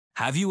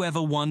Have you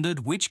ever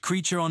wondered which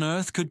creature on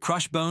Earth could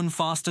crush bone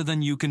faster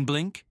than you can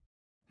blink?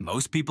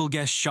 Most people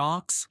guess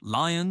sharks,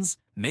 lions,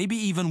 maybe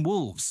even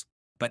wolves,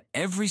 but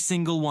every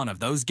single one of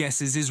those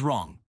guesses is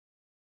wrong.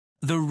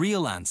 The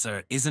real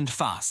answer isn't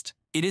fast,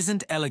 it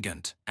isn't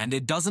elegant, and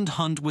it doesn't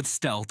hunt with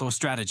stealth or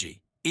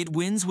strategy. It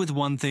wins with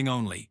one thing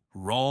only: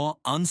 raw,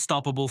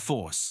 unstoppable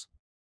force.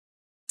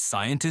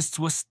 Scientists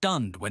were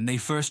stunned when they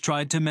first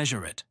tried to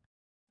measure it.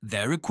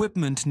 Their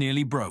equipment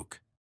nearly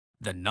broke.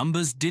 The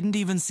numbers didn't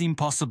even seem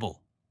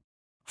possible.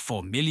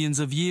 For millions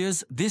of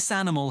years, this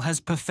animal has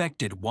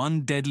perfected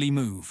one deadly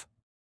move.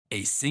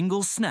 A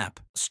single snap,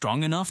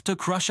 strong enough to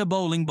crush a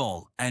bowling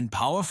ball and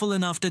powerful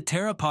enough to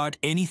tear apart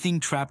anything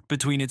trapped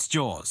between its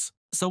jaws.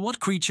 So what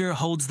creature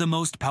holds the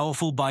most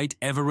powerful bite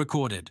ever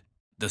recorded?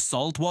 The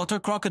saltwater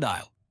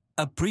crocodile,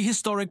 a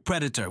prehistoric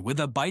predator with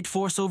a bite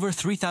force over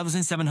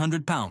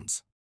 3,700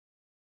 pounds.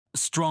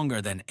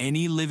 Stronger than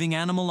any living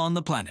animal on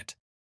the planet.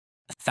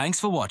 Thanks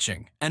for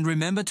watching, and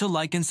remember to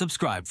like and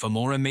subscribe for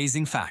more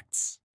amazing facts.